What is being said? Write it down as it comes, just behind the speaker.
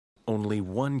Only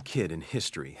one kid in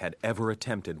history had ever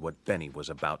attempted what Benny was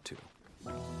about to.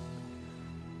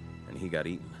 And he got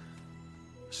eaten.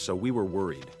 So we were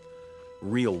worried.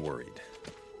 Real worried.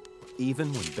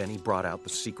 Even when Benny brought out the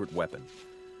secret weapon.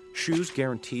 Shoes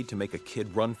guaranteed to make a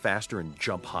kid run faster and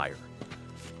jump higher.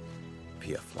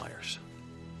 PF Flyers.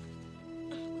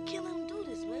 We can't let him do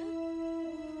this, man.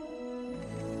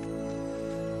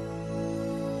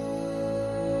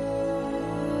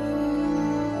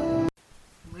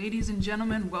 Ladies and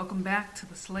gentlemen, welcome back to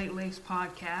the Slate Lace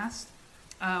Podcast.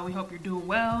 We hope you're doing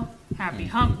well. Happy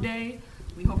Hump Day.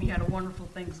 We hope you had a wonderful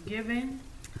Thanksgiving.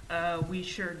 We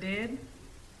sure did.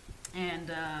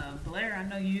 And Blair, I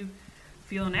know you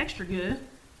feeling extra good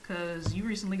because you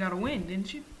recently got a win,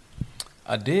 didn't you?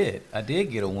 I did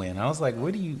get a win. I was like,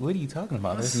 what are you talking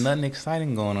about? There's nothing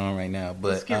exciting going on right now. But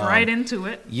let's get right into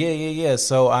it. Yeah.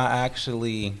 So I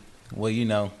actually,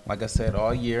 like I said,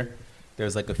 all year,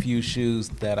 there's like a few shoes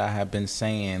that I have been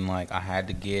saying like I had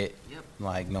to get,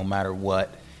 like no matter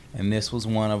what, and this was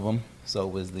one of them. So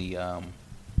it was the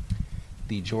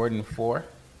Jordan 4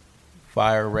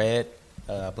 Fire Red.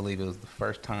 I believe it was the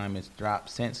first time it's dropped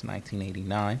since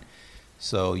 1989.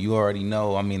 So you already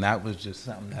know, I mean, that was just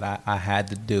something that I had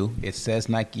to do. It says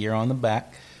Nike Air on the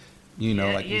back. You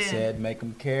know, you said, make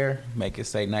them care, make it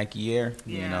say Nike Air.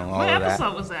 Yeah. You know, all what of that.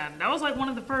 episode was that? That was like one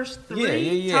of the first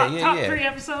three, top 3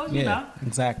 episodes, you know?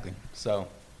 Exactly. So,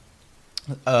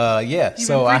 You've so been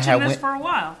I preaching had this for a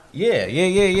while.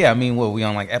 Yeah. I mean, we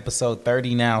on like episode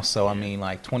 30 now. So, I mean,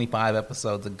 like 25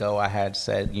 episodes ago, I had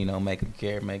said, you know, make them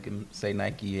care, make them say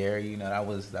Nike Air. You know, that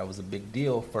was a big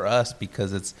deal for us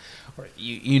because it's,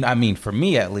 I mean, for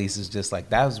me at least, it's just like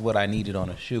that was what I needed on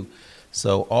a shoe.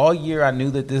 So all year I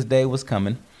knew that this day was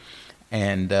coming.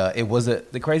 And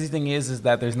the crazy thing is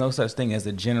that there's no such thing as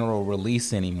a general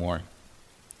release anymore.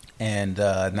 And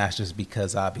that's just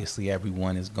because obviously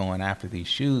everyone is going after these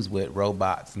shoes with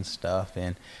robots and stuff.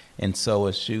 And so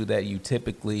a shoe that you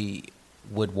typically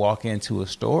would walk into a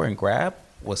store and grab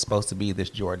was supposed to be this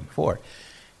Jordan 4.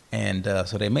 And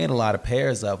so they made a lot of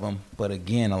pairs of them. But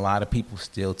again, a lot of people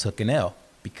still took an L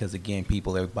because, again,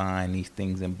 people are buying these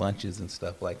things in bunches and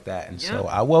stuff like that. And so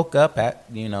I woke up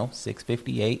at,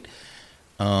 6:58,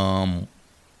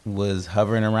 was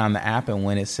hovering around the app. And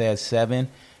when it said 7,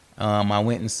 I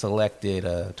went and selected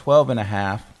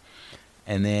 12.5,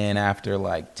 and then after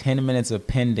like 10 minutes of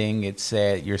pending, it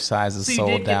said your size is sold out.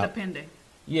 So you did get the pending?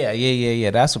 Yeah.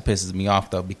 That's what pisses me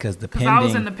off though, because the pending. Because I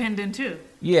was in the pending too.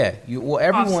 Yeah,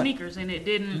 everyone. Off sneakers, and it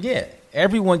didn't. Yeah,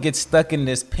 everyone gets stuck in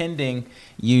this pending,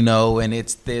 and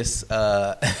it's this,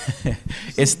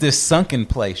 it's this sunken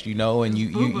place, and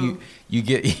you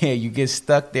get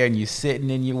stuck there, and you're sitting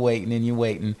and you're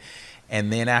waiting.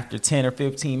 And then after 10 or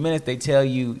 15 minutes, they tell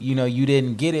you, you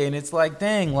didn't get it. And it's like,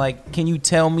 dang, like, can you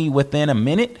tell me within a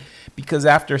minute? Because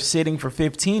after sitting for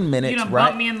 15 minutes, you done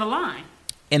bumped me in the line.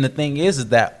 And the thing is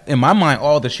that in my mind,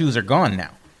 all the shoes are gone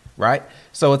now, right?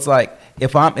 So it's like,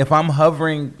 if I'm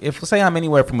hovering, say I'm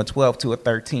anywhere from a 12 to a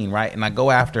 13, right? And I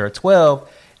go after a 12,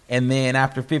 and then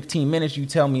after 15 minutes, you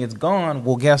tell me it's gone.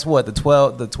 Well, guess what? The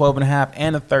 12.5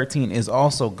 and the 13 is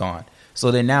also gone. So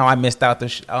then now I missed out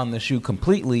on the shoe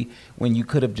completely when you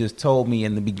could have just told me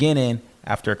in the beginning,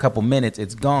 after a couple minutes,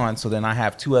 it's gone. So then I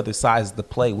have 2 other sizes to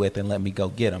play with and let me go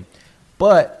get them.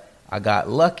 But I got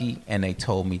lucky and they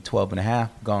told me 12.5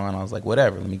 gone. I was like,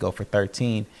 whatever, let me go for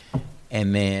 13.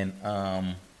 And then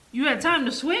you had time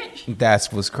to switch?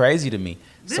 That's what's crazy to me.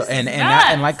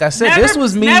 And like I said, this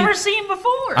was me. Never seen before.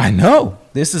 I know.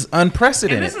 This is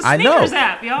unprecedented. And this is Sneakers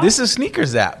app, y'all. This is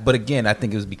Sneakers app. But again, I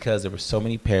think it was because there were so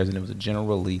many pairs and it was a general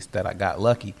release that I got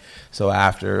lucky. So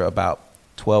after about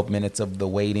 12 minutes of the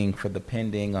waiting for the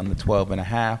pending on the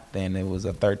 12.5, then it was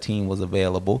a 13 was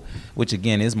available, which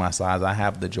again is my size. I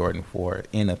have the Jordan 4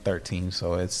 in a 13,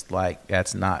 so it's like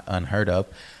that's not unheard of.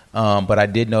 But I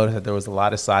did notice that there was a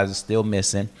lot of sizes still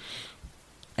missing.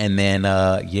 And then,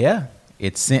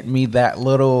 it sent me that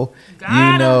little,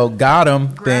 got 'em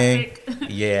thing.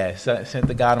 Yeah, so sent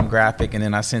the got 'em graphic, and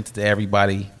then I sent it to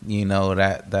everybody,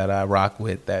 that I rock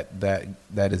with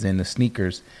that is in the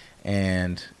sneakers,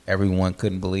 and everyone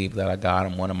couldn't believe that I got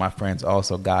 'em. One of my friends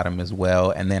also got 'em as well,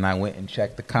 and then I went and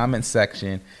checked the comment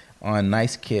section on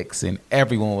Nice Kicks, and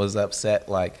everyone was upset.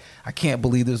 Like, I can't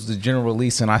believe this was a general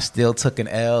release, and I still took an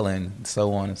L, and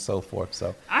so on and so forth.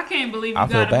 So I can't believe you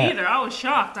got him either. I was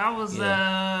shocked. I was,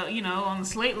 on the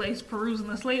Slate Lace, perusing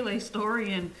the Slate Lace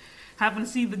story, and happened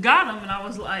to see the got him, and I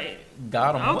was like,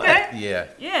 got him? Okay,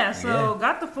 what? Yeah. So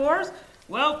got the 4s.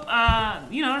 Well,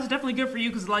 it's definitely good for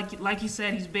you because, like you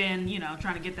said, he's been,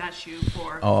 trying to get that shoe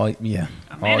for a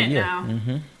minute now.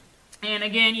 Mm-hmm. And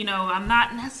again, I'm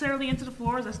not necessarily into the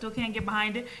fours. I still can't get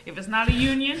behind it. If it's not a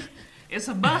Union, it's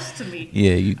a bust to me.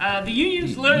 Yeah, the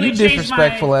Union's literally you changed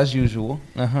disrespectful as usual.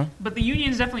 But the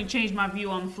Union's definitely changed my view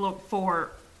on the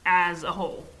four as a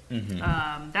whole.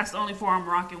 That's the only four I'm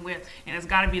rocking with, and it's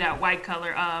got to be that white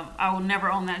color. I will never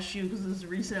own that shoe because this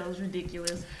resale is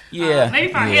ridiculous. Yeah, maybe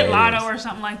if I hit Lotto or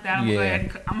something like that, I'm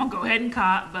gonna go ahead and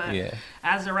cop. But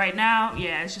as of right now,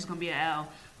 it's just gonna be an L.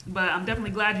 But I'm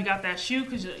definitely glad you got that shoe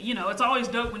because it's always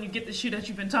dope when you get the shoe that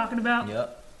you've been talking about.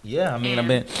 Yep. Yeah, I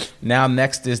mean, now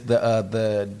next is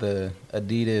the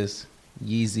Adidas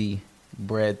Yeezy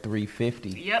Bread 350.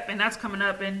 Yep, and that's coming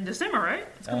up in December, right?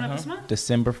 It's coming up this month.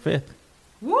 December 5th.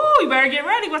 Woo! You better get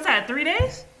ready. What's that? 3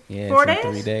 days? Yeah, 4 it's days?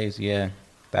 in 3 days. Yeah,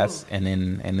 that's and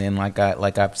then like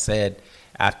I've said,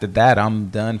 after that I'm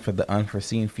done for the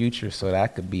unforeseen future. So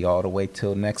that could be all the way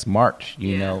till next March.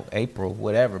 April,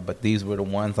 whatever. But these were the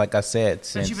ones, like I said,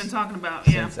 since that you've been talking about.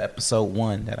 Since episode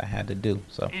 1 that I had to do.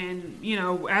 So and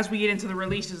as we get into the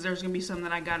releases, there's gonna be some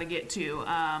that I got to get to.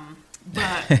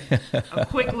 But a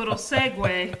quick little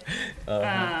segue.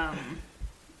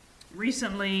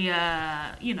 Recently,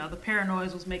 the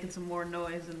Paranoise was making some more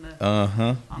noise in the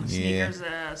on the sneakers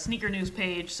sneaker news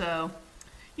page. So,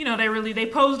 they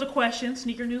posed a question.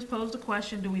 Sneaker News posed a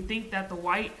question: do we think that the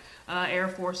white Air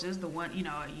Forces, the one you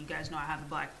guys know I have the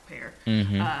black pair,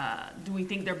 do we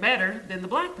think they're better than the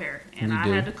black pair? And I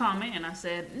had to comment, and I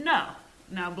said no.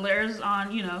 Now Blair's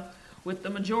on with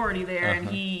the majority there, and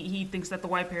he thinks that the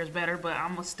white pair is better, but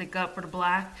I'm gonna stick up for the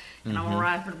black, and I'm gonna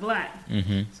ride for the black.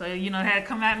 So it had to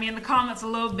come at me in the comments a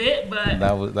little bit, but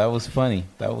that was funny.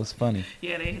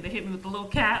 Yeah, they hit me with the little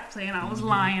cap saying I was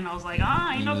lying. I was like,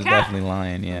 ain't no cap. Definitely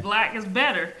lying. Yeah, the black is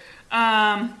better.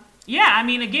 I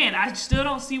mean, again, I still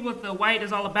don't see what the white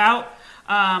is all about.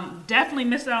 Definitely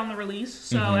missed out on the release.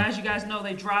 So as you guys know,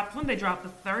 they dropped the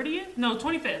 30th, no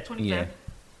 25th. Yeah.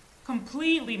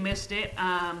 Completely missed it.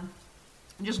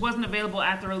 Just wasn't available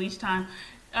at the release time.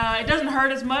 It doesn't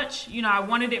hurt as much. I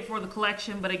wanted it for the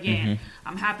collection, but again,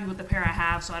 I'm happy with the pair I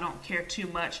have, so I don't care too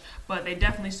much. But they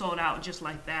definitely sold out just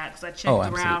like that because I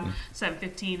checked around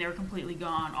 7:15. They were completely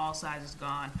gone. All sizes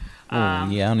gone. I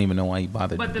don't even know why you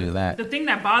bothered to do that. The thing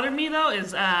that bothered me, though,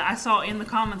 is I saw in the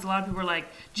comments a lot of people were like,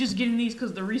 just getting these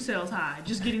because the resale's high.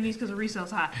 Just getting these because the resale's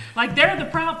high. Like, they're the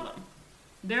problem.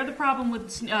 They're the problem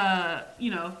with,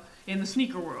 in the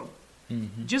sneaker world.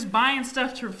 Just buying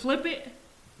stuff to flip it.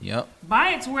 Yep. Buy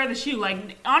it to wear the shoe.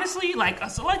 Like, honestly, a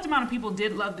select amount of people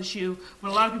did love the shoe,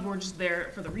 but a lot of people were just there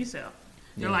for the resale.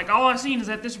 They're like, all I've seen is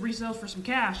that this resales for some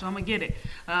cash, so I'm going to get it.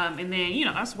 And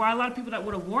then, that's why a lot of people that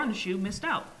would have worn the shoe missed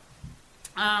out.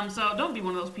 So don't be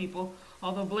one of those people.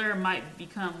 Although Blair might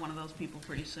become one of those people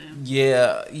pretty soon.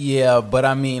 Yeah, but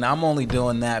I mean, I'm only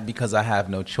doing that because I have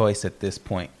no choice at this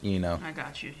point, I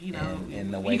got you.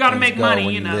 And the way you got to make money,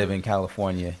 when you live in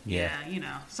California. Yeah,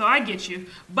 So I get you.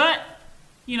 But,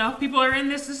 people are in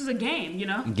this. This is a game,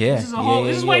 Yeah. This is a whole.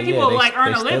 This is why people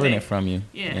earn a living. Stealing it from you.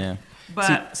 Yeah.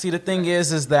 But see, the thing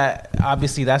is that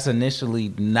obviously that's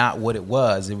initially not what it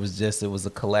was. It was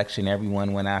a collection.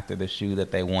 Everyone went after the shoe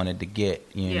that they wanted to get,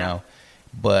 you know.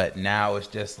 But now it's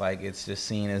just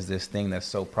seen as this thing that's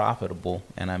so profitable.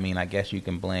 And I mean, I guess you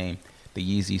can blame the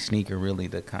Yeezy sneaker really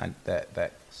the kind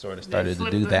that sort of started to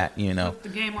do that, Flip the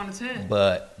game on its head.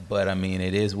 But I mean,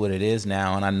 it is what it is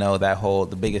now. And I know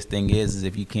the biggest thing is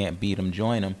if you can't beat them,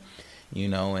 join them,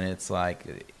 and it's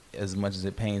like, as much as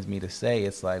it pains me to say,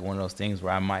 it's like one of those things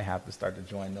where I might have to start to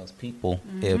join those people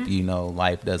if,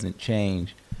 life doesn't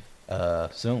change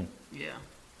soon. Yeah.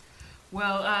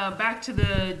 Well, back to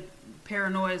the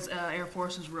Paranoise Air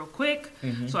Forces real quick.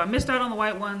 So I missed out on the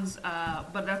white ones,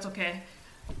 but that's okay.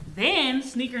 Then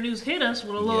Sneaker News hit us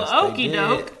with a little okie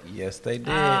doke. Yes, they did.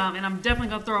 And I'm definitely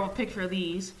going to throw up a picture of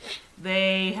these.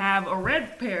 They have a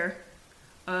red pair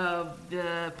of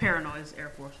the Paranoise Air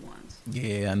Force Ones.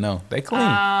 Yeah, I know. They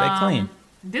clean.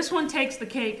 This one takes the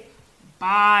cake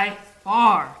by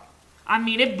far. I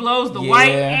mean, it blows the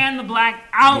white and the black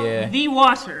out the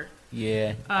water.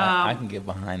 Yeah, I can get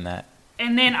behind that.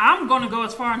 And then I'm going to go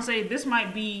as far and say this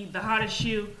might be the hottest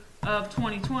shoe of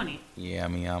 2020. Yeah, I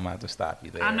mean, I'm going to have to stop you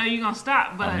there. I know you're going to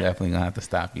stop, but I'm definitely going to have to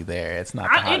stop you there. It's not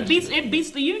the hottest shoe. It beats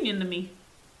the Union to me.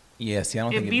 Yeah, see, I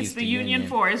don't think it beats the Union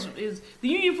 4. The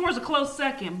Union 4 is a close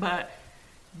second, but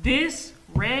this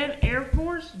red Air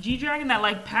Force G-Dragon,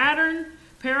 that pattern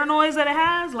Paranoise that it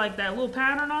has, that little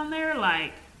pattern on there,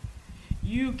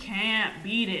 you can't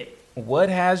beat it. What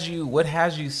has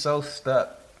you so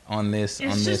stuck on this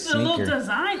sneaker? It's just the little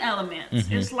design elements.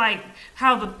 It's like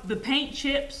how the paint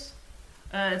chips,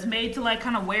 it's made to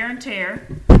kind of wear and tear.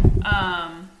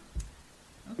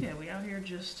 Okay, we out here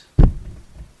just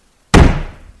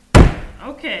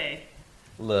Okay.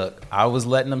 Look, I was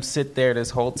letting him sit there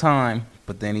this whole time,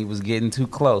 but then he was getting too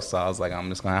close. So I was like, I'm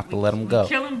just gonna have to let him go.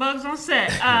 Killing bugs on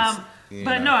set. You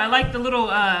But know. no, I like the little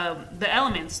the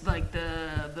elements, like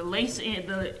the lace,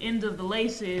 the end of the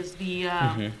laces, the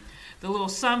little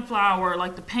sunflower,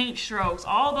 like the paint strokes,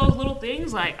 all those little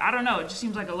things. Like, I don't know, it just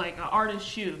seems like an artist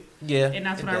shoe. Yeah, And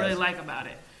that's it what I really does. like about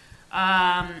it.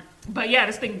 But yeah,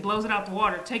 this thing blows it out the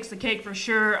water. Takes the cake for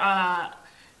sure.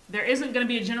 There isn't going to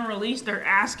be a general release. They're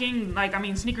asking, like, I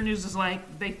mean, Sneaker News is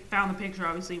like, they found the picture,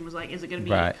 obviously, and was like, is it going to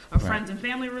be Right, a friends and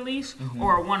family release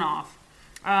or a one-off?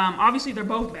 Obviously, they're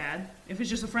both bad. If it's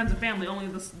just a friends and family, only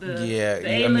the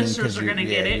A-listers are going to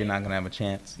get it. You're not gonna have a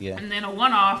chance. Yeah. And then a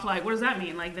one-off, like, what does that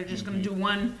mean? Like, they're just going to do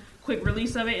one quick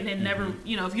release of it and then never,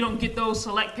 you know, if you don't get those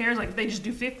select pairs, like, if they just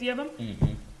do 50 of them,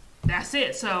 that's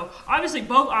it. So, obviously,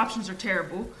 both options are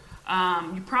terrible.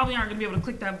 You probably aren't going to be able to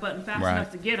click that button fast Right.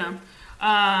 enough to get them.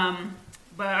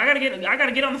 But I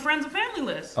gotta get on the friends and family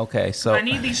list. Okay, so I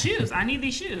need these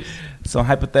shoes. So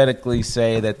hypothetically,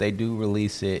 say that they do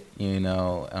release it, you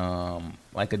know,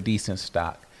 like a decent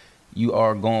stock. You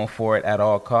are going for it at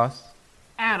all costs?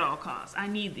 At all costs. I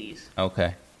need these.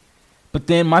 Okay. But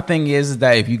then my thing is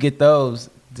that if you get those,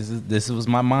 this was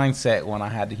my mindset when I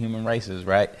had the human races,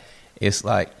 right? It's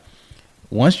like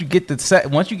once you get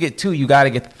two, you got to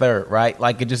get the third, right?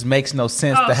 Like it just makes no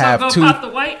sense to have go two. pop the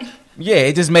white? Yeah,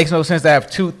 it just makes no sense to have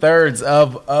 2/3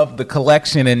 of the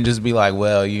collection and just be like,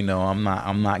 well, you know, I'm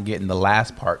not getting the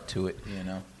last part to it, you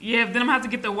know. Yeah, then I'm gonna have to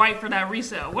get the white for that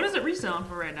resale. What is it reselling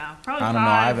for right now? Probably I don't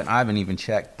know. I haven't even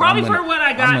checked. but Probably I'm gonna- for what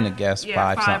I got. I'm gonna guess yeah,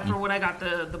 5 five something. for what I got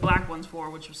the black ones for,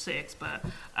 which was 6,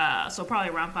 but so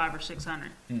probably around 500 or 600.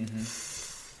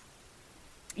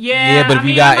 Yeah, Yeah, but if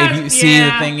I mean,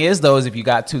 the thing is though, is if you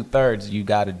got 2/3, you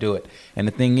got to do it. And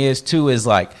the thing is too is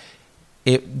like,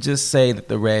 it just say that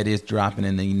the red is dropping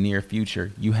in the near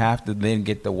future. You have to then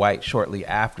get the white shortly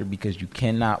after because you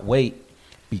cannot wait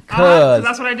because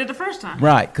that's what I did the first time.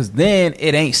 right, because then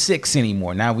it ain't 6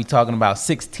 anymore. Now we talking about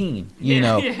 16, you Yeah,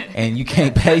 know, yeah. and you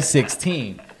can't pay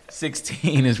 16.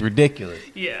 16 is ridiculous.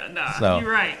 Yeah, nah, So-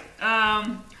 you're right.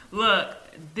 Look,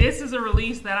 this is a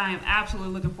release that I am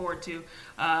absolutely looking forward to.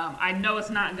 I know it's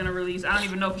not going to release. I don't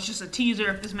even know if it's just a teaser,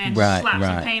 if this man just Right, slaps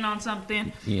some right. paint on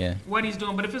something, Yeah. what he's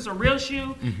doing. But if it's a real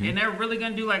shoe and they're really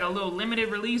going to do like a little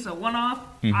limited release, a one-off,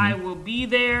 I will be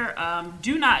there.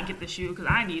 Do not get the shoe because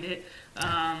I need it.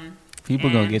 People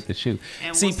gonna And- get the shoe.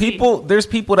 and See, we'll see. there's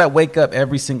people that wake up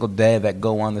every single day that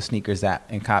go on the sneakers app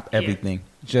and cop everything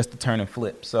just to turn and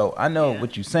flip. So I know Yeah.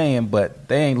 what you're saying, but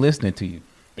they ain't listening to you.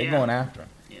 They're Yeah. going after them.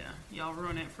 Yeah, y'all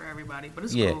ruin it for everybody, but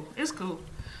it's Yeah. cool. It's cool.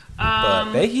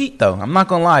 But they heat though. I'm not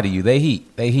gonna lie to you. They heat.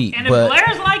 And if But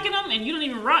Blair's liking them and you don't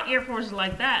even rock Air Forces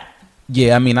like that,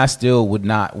 yeah, I mean, I still would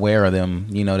not wear them,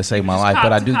 you know, to save my Just life. cop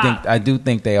But to cop. I do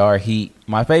think they are heat.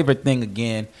 My favorite thing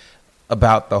again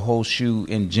about the whole shoe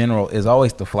in general is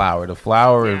always the flower. The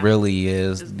flower Yeah. really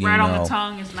is, it's you right on know, the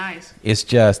tongue. It's nice. it's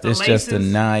just The a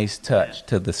laces. nice touch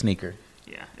to the sneaker.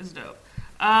 Yeah, it's dope.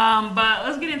 But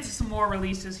let's get into some more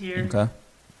releases here. Okay.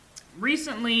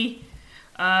 Recently,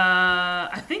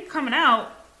 I think coming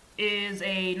out is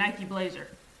a Nike Blazer.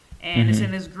 And it's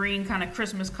in this green kind of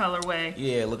Christmas colorway.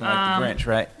 Yeah, looking like the Grinch,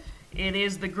 right? It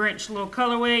is the Grinch little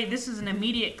colorway. This is an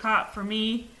immediate cop for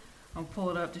me. I'll pull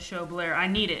it up to show Blair. I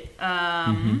need it.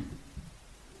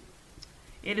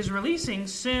 It is releasing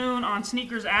soon on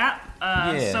Sneakers app.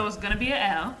 So it's going to be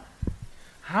an L.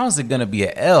 How is it gonna be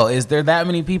an L? Is there that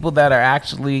many people that are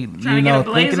actually, to you know, get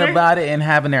a thinking Blazer? about it and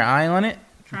having their eye on it?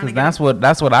 Trying to Because get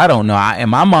that's what I don't know. In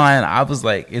my mind, I was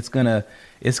like, it's gonna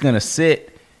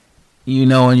sit, you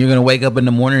know, and you're gonna wake up in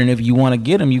the morning, and if you want to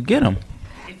get them, you get them.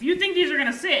 If you think these are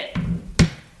going to sit,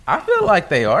 I feel like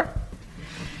they are.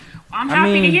 I'm I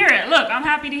happy to mean- hear it. Look, I'm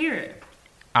happy to hear it.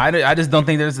 I just don't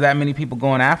think there's that many people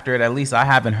going after it. At least I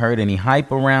haven't heard any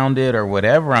hype around it or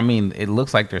whatever. I mean, it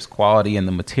looks like there's quality in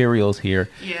the materials here.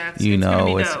 Yeah, you it's gonna know,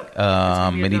 be it's dope. It's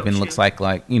gonna be a it dope even looks shoe.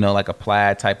 like you know, like a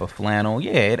plaid type of flannel.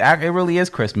 Yeah, it really is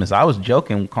Christmas. I was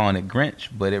joking calling it Grinch,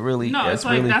 but it really No, that's it's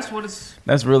like really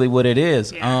that's really what it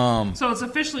is. Yeah. So it's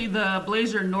officially the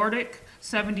Blazer Nordic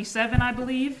 77, I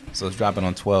believe. So it's dropping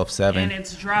on 12/7. And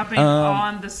it's dropping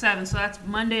on the 7th. So that's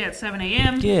Monday at 7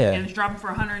 a.m. Yeah. And it's dropping for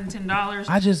 $110.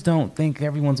 I just don't think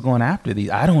everyone's going after these.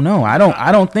 I don't know. I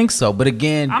don't think so. But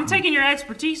again, I'm taking your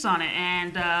expertise on it,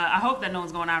 and I hope that no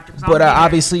one's going after it. but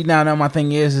obviously now my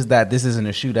thing is that this isn't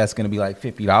a shoe that's going to be like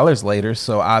 $50 later.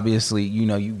 So obviously, you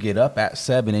know, you get up at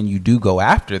 7 and you do go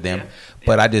after them. Yeah.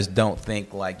 But I just don't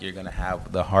think like you're going to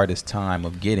have the hardest time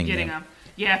of getting them.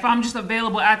 Yeah, if I'm just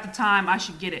available at the time, I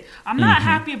should get it. I'm not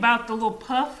happy about the little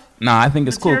puff. No, I think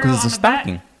it's cool because material it's a on the back.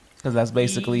 stocking. Because that's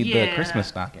basically the Yeah. Christmas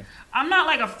stocking. I'm not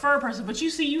like a fur person, but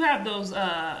you have those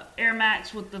Air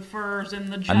Max with the furs and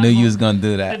the jungle. I knew you was gonna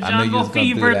do that. The I knew you jungle was gonna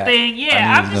do fever that. thing. I knew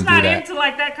Yeah, you I'm was just gonna not do that. into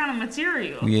like that kind of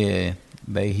material. Yeah,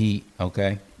 they heat.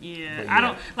 Okay. Yeah, But I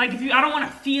don't like I don't want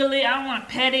to feel it. I don't want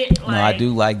to pet it. Like, No, I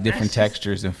do like different that's just-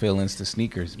 textures and feelings to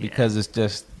sneakers Yeah. because it's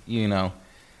just, you know,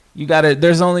 you gotta.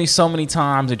 There's only so many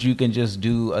times that you can just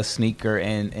do a sneaker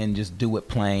and just do it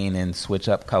plain and switch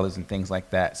up colors and things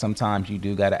like that. Sometimes you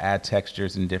do gotta add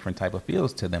textures and different type of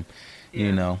feels to them. Yeah.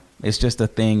 You know, it's just a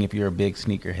thing. If you're a big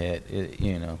sneakerhead,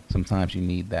 you know, sometimes you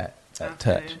need that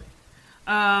touch.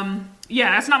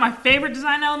 Yeah, that's not my favorite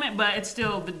design element, but it's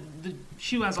still the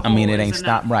shoe as a I whole. mean, it is ain't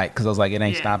enough. stop right because I was like, it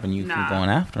ain't Yeah, stopping you from nah. going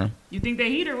after them. You think they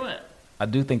heat or what? I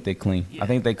do think they clean. Yeah. I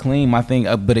think they clean. I think,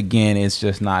 but again, it's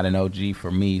just not an OG for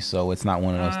me. So it's not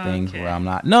one of those things Okay. where I'm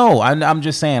not. No, I'm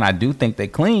just saying I do think they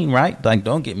clean, right? Like,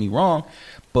 don't get me wrong,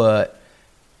 but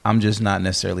I'm just not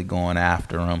necessarily going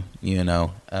after them, you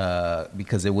know,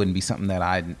 because it wouldn't be something that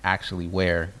I'd actually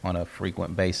wear on a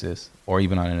frequent basis or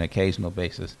even on an occasional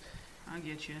basis. I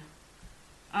get you.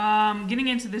 Getting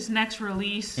into this next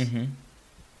release, Mm-hmm.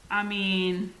 I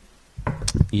mean,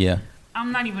 Yeah.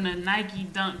 I'm not even a Nike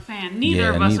Dunk fan.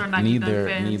 Neither of us are Nike Dunk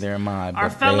fans. Neither am I. Our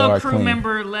but fellow they are crew clean.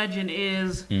 member legend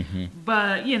is, Mm-hmm.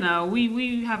 but you know,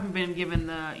 we haven't been given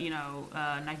the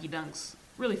Nike Dunks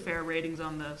really fair ratings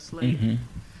on the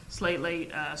slate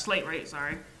rate.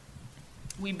 Sorry,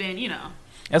 we've been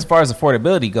As far as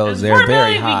affordability goes, as they're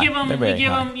very affordability, high. we give them They're very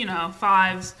high.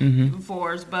 5s, Mhm.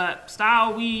 4s, but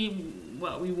style we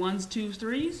 1s, 2s,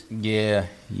 3s. Yeah.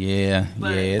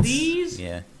 But It's, these-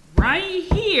 yeah. Right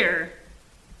here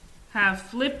have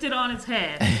flipped it on its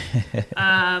head.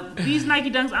 These Nike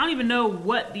Dunks, I don't even know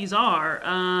what these are.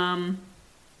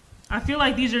 I feel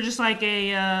like these are just like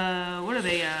what are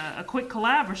they? A quick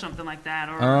collab or something like that,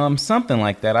 or Something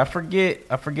like that. I forget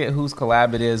whose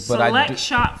collab it is, but Select I do,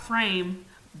 Shot Frame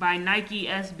by Nike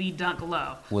SB Dunk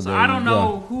Low. Well, So there I you don't go.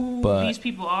 know who But- these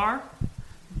people are,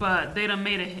 but they done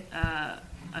made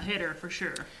a hitter for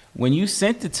sure. when you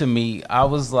sent it to me, I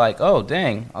was like, oh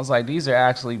dang! I was like, these are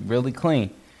actually really clean,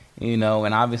 you know,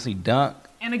 and obviously Dunk.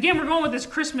 And again, we're going with this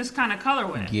Christmas kind of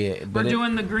colorway. Yeah, We're but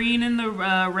doing the green and the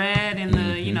red and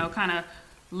the kind of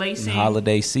lacing.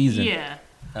 Holiday season. Yeah,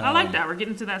 I like that. We're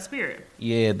getting to that spirit.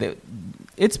 Yeah,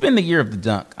 it's been the year of the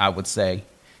Dunk, I would say.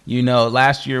 You know,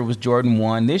 last year was Jordan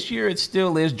 1. This year it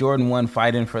still is Jordan 1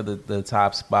 fighting for the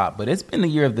top spot. But it's been the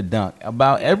year of the Dunk.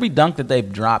 About every dunk that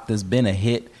they've dropped has been a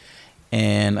hit.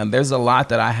 And there's a lot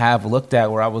that I have looked at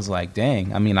where I was like,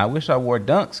 dang, I mean, I wish I wore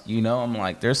Dunks. You know, I'm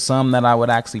like, there's some that I would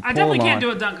actually pull I definitely on. can't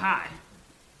do a dunk high.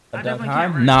 I A Dunk definitely High?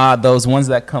 can't. Right. Nah, those ones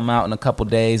that come out in a couple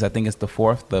days, I think it's the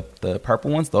 4th, the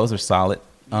purple ones, those are solid.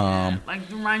 Like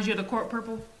reminds you of the court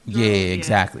purple. Yeah,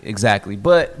 exactly.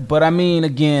 But I mean,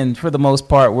 again, for the most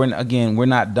part, we're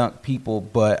not Dunk people,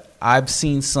 but I've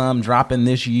seen some dropping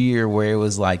this year where it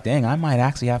was like, dang, I might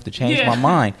actually have to change my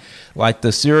mind. Like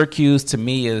the Syracuse to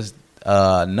me is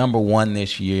number 1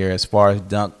 this year as far as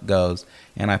Dunk goes,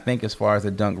 and I think as far as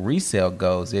the Dunk resale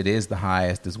goes, it is the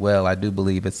highest as well. I do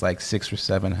believe it's like $600 or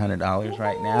 $700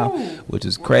 right now, which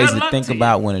is Well, crazy good to luck think to you.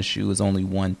 about when a shoe is only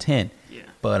 $110. Yeah.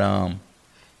 But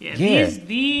Yeah.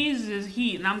 These is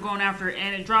heat, and I'm going after it,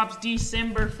 and it drops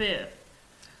December 5th.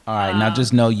 all right, now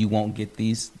just know you won't get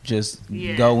these. Just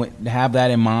go have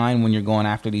that in mind when you're going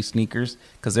after these sneakers,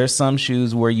 because there's some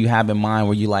shoes where you have in mind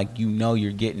where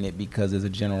you're getting it because it's a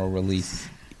general release.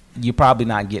 You're probably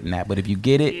not getting that, but if you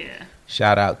get it,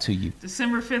 shout out to you.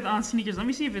 December 5th on sneakers. Let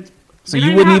me see if it's. So They you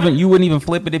don't wouldn't have even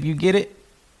flip it if you get it.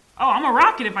 Oh, I'm gonna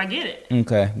rock it if I get it.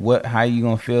 Okay, how you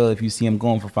gonna feel if you see them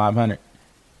going for 500?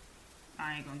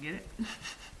 I ain't gonna get it.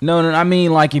 No, I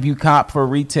mean like if you cop for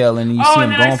retail and you see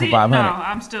them going for 500. No,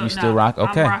 I'm still. You still rock?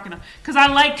 Okay. I'm rocking them because I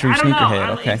like. True I don't know. sneakerhead,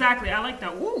 okay. Exactly. I like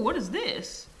that. Ooh, what is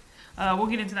this? We'll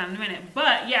get into that in a minute.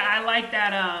 But yeah, I like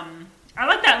that. I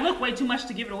like that look way too much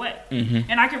to give it away. Mm-hmm.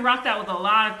 And I can rock that with a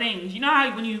lot of things. You know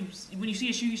how when you see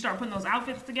a shoe, you start putting those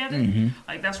outfits together. Mm-hmm.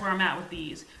 Like that's where I'm at with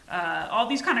these. All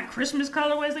these kind of Christmas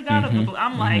colorways they got. Mm-hmm.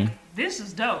 I'm like, this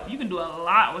is dope. You can do a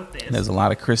lot with this. There's a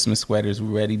lot of Christmas sweaters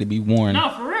ready to be worn. No,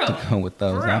 for real. To go with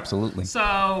those, For real. absolutely.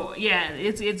 So yeah,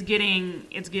 it's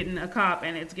getting a cop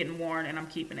and it's getting worn, and I'm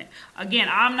keeping it. Again,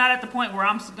 I'm not at the point where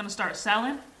I'm gonna start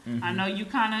selling. I know you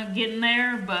kind of getting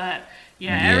there, but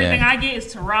yeah, everything I get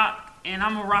is to rock, and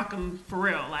I'm gonna rock them for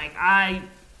real. Like I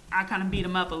kind of beat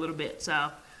them up a little bit. So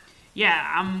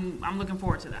yeah, I'm looking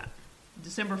forward to that.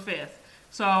 December 5th.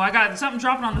 So I got something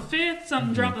dropping on the 5th,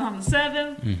 something dropping on the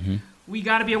 7th. We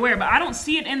got to be aware, but I don't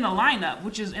see it in the lineup,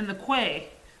 which is in the Quay,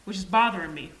 which is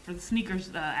bothering me for the sneakers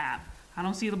app. I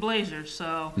don't see the Blazers.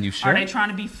 So You sure? are they trying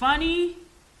to be funny?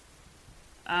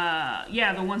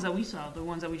 Yeah, the ones that we saw, the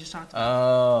ones that we just talked about.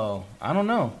 Oh, I don't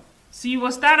know. See,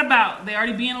 what's that about? They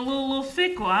already being a little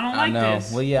fickle. I don't like know.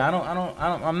 this. Well, yeah,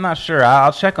 I'm not sure.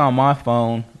 I'll check on my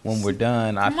phone when we're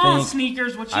done. Come on,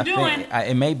 sneakers, what you doing?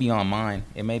 It may be on mine.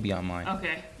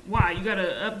 Okay. Why? You got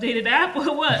an updated app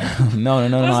or what? No.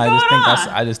 What's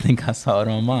I just think I saw it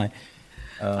on mine.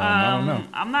 I don't know.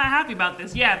 I'm not happy about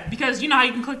this. Yeah, because you know how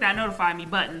you can click that notify me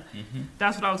button. Mm-hmm.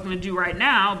 That's what I was going to do right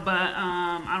now, but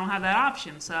I don't have that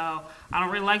option. So I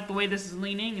don't really like the way this is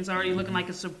leaning. It's already looking like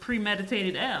it's a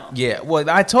premeditated L. Yeah, well,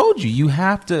 I told you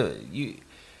have to.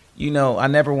 You know, I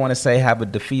never want to say have a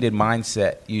defeated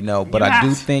mindset. But I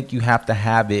do think you have to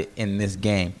have it in this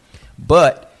game.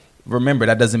 But remember,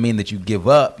 that doesn't mean that you give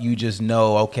up. You just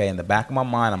know, okay, in the back of my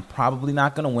mind, I'm probably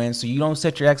not going to win. So you don't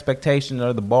set your expectations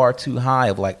or the bar too high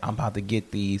of like, I'm about to get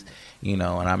these, And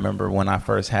I remember when I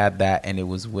first had that, and it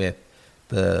was with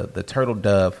the Turtle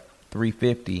Dove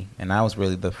 350. And that was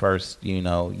really the first,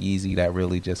 Yeezy that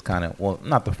really just kind of, well,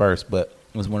 not the first, but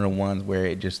it was one of the ones where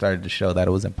it just started to show that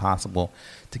it was impossible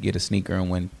to get a sneaker.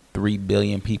 And when 3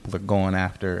 billion people are going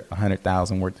after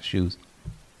 100,000 worth of shoes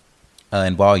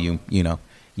in volume,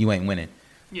 you ain't winning.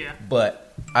 Yeah.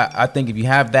 But I think if you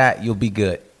have that, you'll be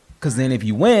good. Because then if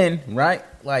you win, right,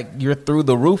 like you're through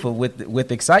the roof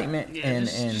with excitement. Yeah, and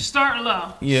just start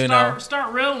low.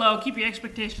 Start real low. Keep your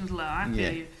expectations low. I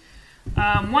feel you.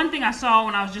 One thing I saw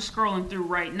when I was just scrolling through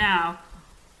right now,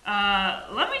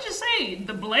 let me just say,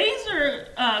 the Blazer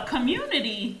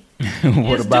community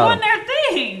is doing their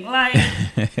thing. Like...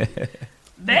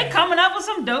 They coming up with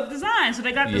some dope design. So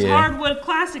they got this hardwood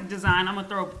classic design. I'm gonna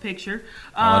throw up a picture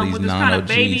with this kind of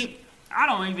baby. I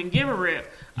don't even give a rip.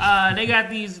 They got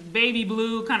these baby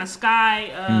blue kind of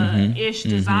sky ish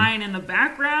design in the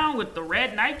background with the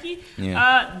red Nike.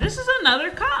 Yeah. This is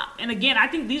another cop, and again, I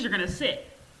think these are gonna sit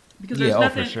because there's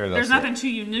nothing. For sure there's nothing too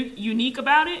unique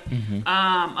about it.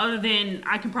 Other than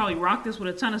I can probably rock this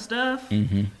with a ton of stuff.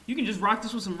 You can just rock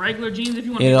this with some regular jeans if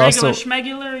you want to be regular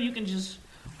schmegular. You can just.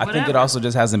 I think it also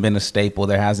just hasn't been a staple.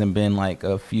 There hasn't been like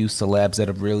a few celebs that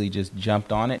have really just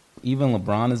jumped on it. Even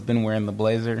LeBron has been wearing the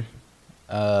Blazer,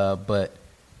 but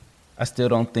I still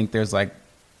don't think there's like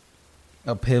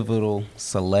a pivotal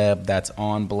celeb that's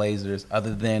on Blazers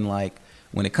other than like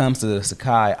when it comes to the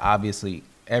Sacai, obviously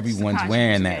everyone's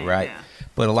wearing that, right? Yeah.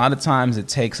 But a lot of times it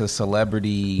takes a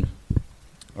celebrity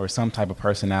or some type of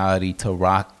personality to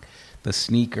rock the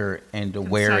sneaker and to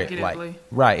wear it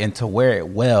and to wear it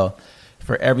well.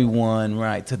 For everyone,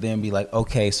 right, to then be like,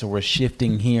 okay, so we're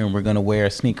shifting here and we're going to wear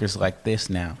sneakers like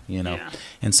this now, Yeah.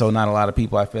 And so not a lot of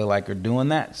people, I feel like, are doing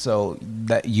that. So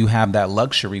that you have that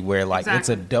luxury where, like, It's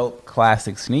a dope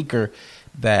classic sneaker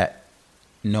that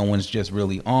no one's just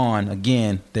really on.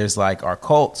 Again, there's, like, our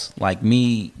cults, like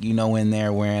me, in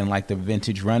there wearing, like, the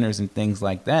vintage runners and things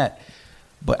like that.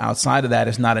 But outside of that,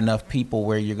 it's not enough people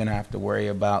where you're going to have to worry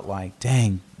about, like,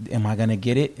 dang, am I going to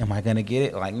get it? Am I going to get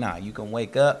it? Like, nah, you can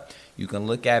wake up. You can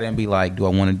look at it and be like, do I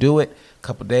want to do it? A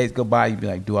couple of days go by, you be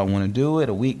like, do I want to do it?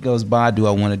 A week goes by, do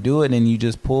I want to do it? And then you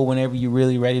just pull whenever you're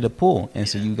really ready to pull. And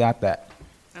so you got that.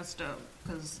 That's dope,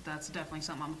 because that's definitely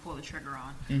something I'm going to pull the trigger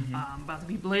on. I'm about to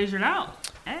be blazered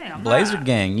out. Hey, I'm Blazer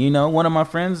gang. One of my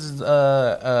friends,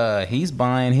 he's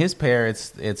buying his pair. It's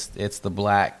the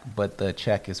black, but the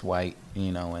check is white,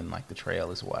 and like the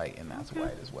trail is white, and that's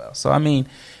white as well. So, I mean,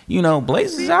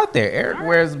 Blazers out there. Eric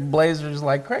wears Blazers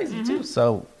like crazy, too.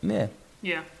 So, yeah.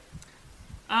 Yeah.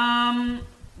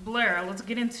 Blair, let's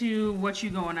get into what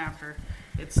you're going after.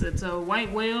 It's a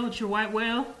white whale. It's your white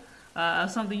whale.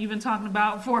 Something you've been talking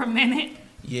about for a minute.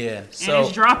 Yeah. So and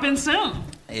it's dropping soon.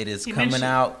 It is coming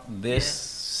out this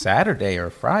Saturday or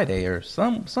Friday or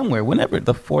somewhere, whenever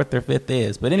the 4th or 5th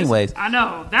is. But anyways. I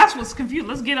know. That's what's confused.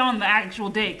 Let's get on the actual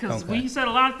date, because we said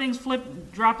a lot of things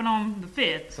dropping on the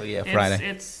 5th. So, yeah, Friday.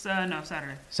 It's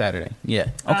Saturday. Saturday. Yeah.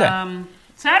 Okay.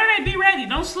 Saturday, be ready.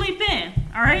 Don't sleep in.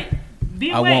 All right? Be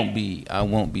awake. I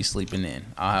won't be sleeping in.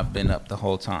 I have been up the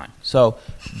whole time. So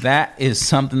that is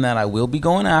something that I will be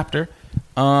going after.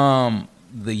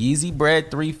 The Yeezy Bread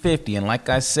 350. And like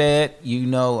I said,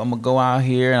 I'm going to go out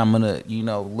here and I'm going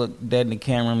to, look dead in the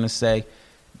camera. I'm going to say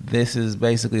this is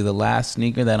basically the last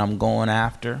sneaker that I'm going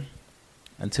after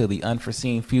until the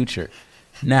unforeseen future.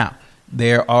 Now,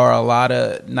 there are a lot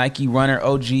of Nike Runner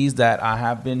OGs that I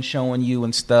have been showing you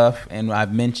and stuff, and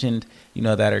I've mentioned,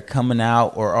 that are coming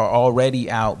out or are already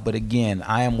out. But again,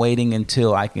 I am waiting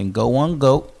until I can go on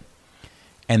GOAT,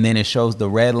 and then it shows the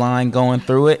red line going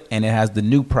through it, and it has the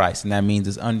new price, and that means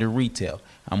it's under retail.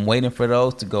 I'm waiting for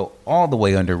those to go all the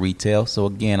way under retail. So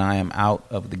again, I am out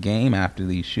of the game after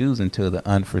these shoes until the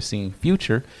unforeseen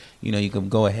future. You can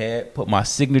go ahead, put my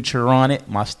signature on it,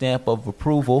 my stamp of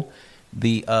approval.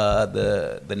 The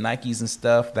Nikes and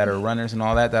stuff that are runners and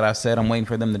all that I said I'm waiting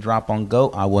for them to drop on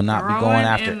GOAT. I will not be Throwing going in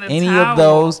after the any towel. of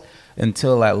those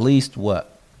until at least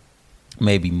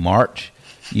maybe March.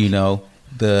 You know,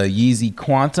 the Yeezy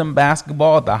Quantum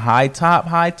basketball, the high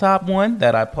top one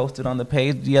that I posted on the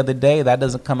page the other day, that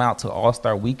doesn't come out till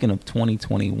All-Star Weekend of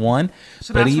 2021.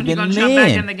 So But that's when even you're going to jump back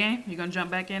in then, the game? You're going to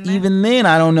jump back in there? even then,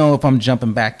 I don't know if I'm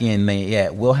jumping back in there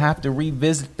yet. We'll have to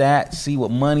revisit that, see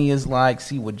what money is like,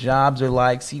 see what jobs are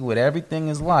like, see what everything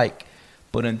is like.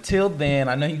 But until then,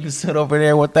 I know you can sit over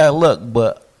there with that look,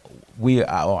 but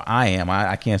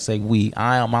I can't say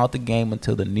I am out the game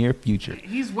until the near future.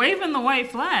 He's waving the white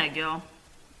flag, yo.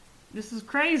 This is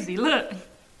crazy. Look.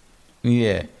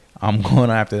 Yeah, I'm going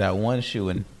after that one shoe,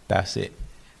 and that's it.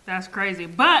 That's crazy.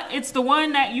 But it's the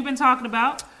one that you've been talking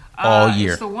about. All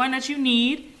year. It's the one that you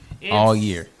need. All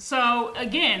year. So,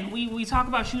 again, we talk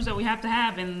about shoes that we have to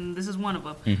have, and this is one of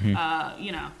them. Mm-hmm.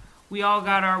 You know, we all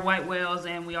got our white whales,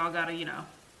 and we all got to, you know,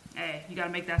 hey, you got to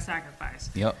make that sacrifice.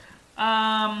 Yep.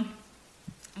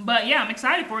 But, yeah, I'm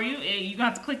excited for you. You're going to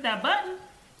have to click that button.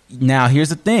 Now, here's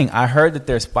the thing. I heard that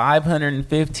there's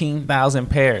 515,000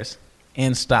 pairs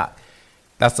in stock.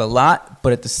 That's a lot,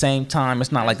 but at the same time,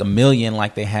 it's not like a million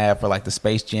like they have for like the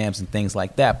Space Jams and things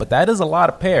like that. But that is a lot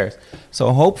of pairs.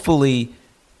 So hopefully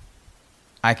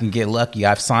I can get lucky.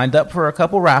 I've signed up for a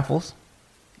couple raffles.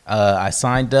 I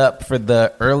signed up for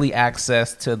the early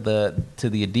access to the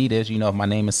Adidas. You know, if my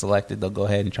name is selected, they'll go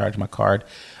ahead and charge my card.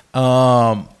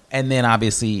 And then,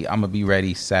 obviously, I'm going to be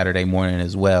ready Saturday morning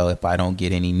as well if I don't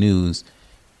get any news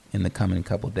in the coming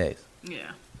couple days.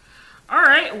 Yeah. All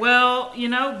right. Well, you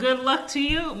know, good luck to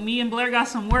you. Me and Blair got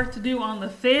some work to do on the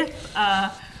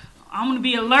 5th. I'm going to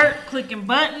be alert, clicking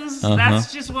buttons.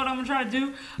 That's just what I'm going to try to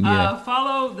do. Yeah.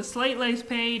 Follow the Slate Lace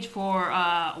page for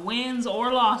wins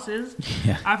or losses.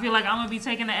 Yeah. I feel like I'm going to be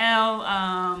taking the L.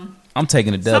 I'm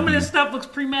taking a W. Some of this stuff looks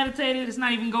premeditated. It's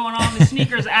not even going on the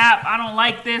sneakers app. I don't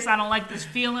like this. I don't like this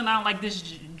feeling. I don't like this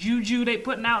juju they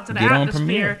putting out to the Get on atmosphere.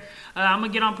 Premiere. I'm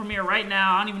going to get on Premiere right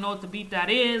now. I don't even know what the beat that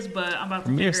is, but I'm about to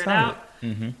Premiere figure it out.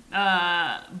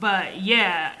 started. But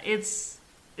yeah, it's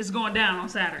going down on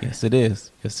Saturday. Yes, it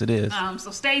is. Yes, it is.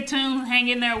 So stay tuned. Hang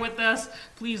in there with us.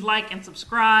 Please like and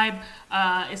subscribe.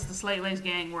 It's the Slate Lace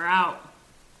Gang. We're out.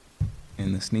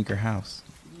 In the sneaker house.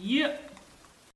 Yep.